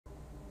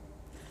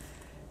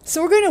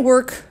So we are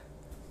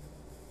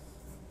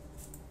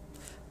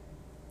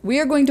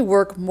going to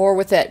work more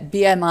with that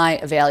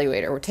BMI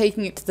evaluator. We're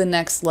taking it to the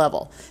next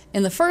level.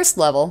 In the first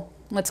level,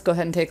 let's go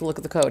ahead and take a look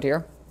at the code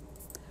here.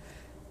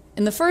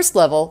 In the first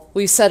level,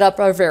 we set up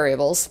our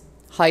variables,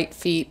 height,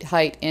 feet,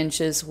 height,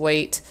 inches,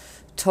 weight,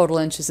 total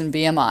inches, and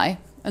BMI.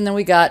 And then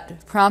we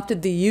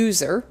prompted the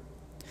user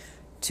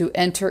to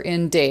enter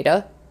in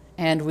data,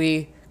 and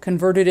we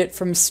converted it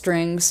from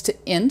strings to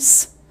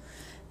ints.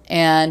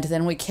 And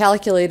then we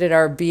calculated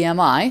our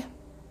BMI,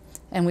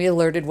 and we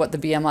alerted what the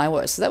BMI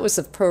was. So that was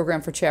the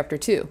program for Chapter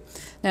 2.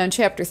 Now in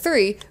Chapter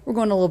 3, we're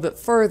going a little bit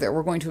further.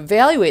 We're going to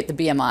evaluate the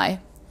BMI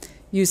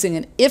using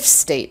an if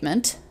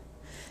statement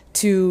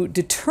to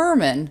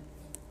determine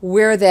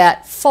where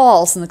that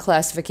falls in the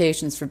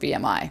classifications for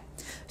BMI.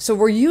 So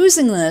we're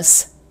using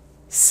this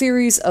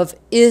series of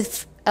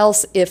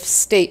if-else-if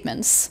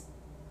statements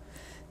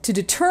to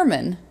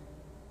determine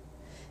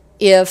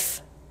where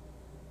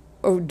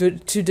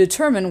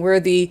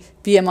the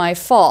BMI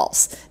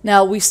falls.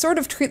 Now we sort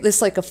of treat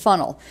this like a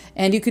funnel,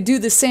 and you could do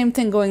the same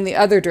thing going the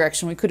other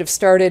direction. We could have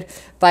started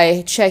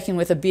by checking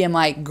with a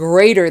BMI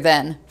greater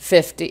than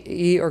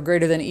 50 or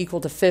greater than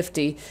equal to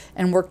 50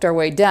 and worked our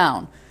way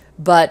down.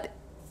 But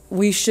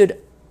we should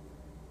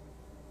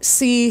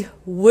see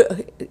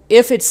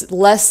if it's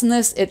less than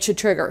this, it should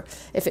trigger.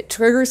 If it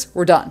triggers,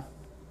 we're done.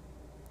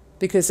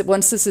 Because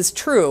once this is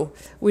true,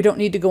 we don't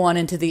need to go on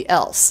into the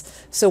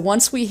else. So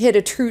once we hit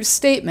a true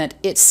statement,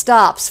 it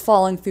stops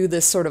falling through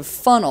this sort of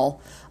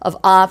funnel of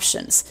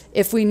options.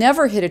 If we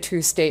never hit a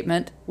true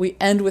statement, we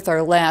end with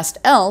our last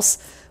else,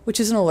 which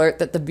is an alert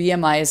that the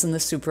BMI is in the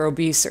super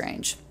obese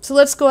range. So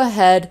let's go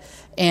ahead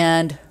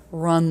and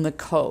run the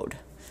code.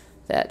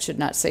 That should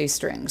not say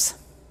strings.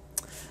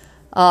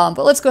 But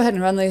let's go ahead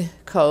and run the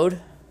code.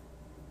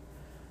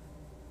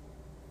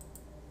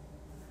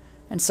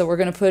 And so we're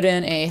going to put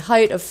in a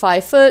height of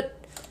 5 foot,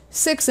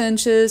 6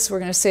 inches. We're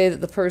going to say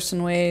that the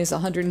person weighs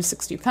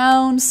 160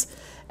 pounds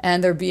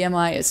and their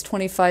BMI is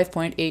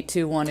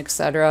 25.821,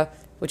 etc.,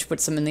 which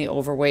puts them in the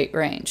overweight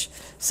range.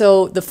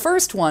 So the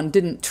first one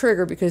didn't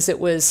trigger because it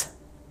was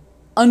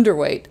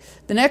underweight.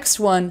 The next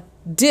one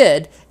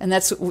did, and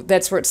that's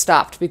where it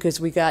stopped because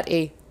we got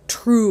a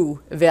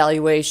true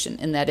evaluation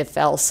in that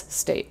if-else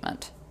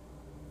statement.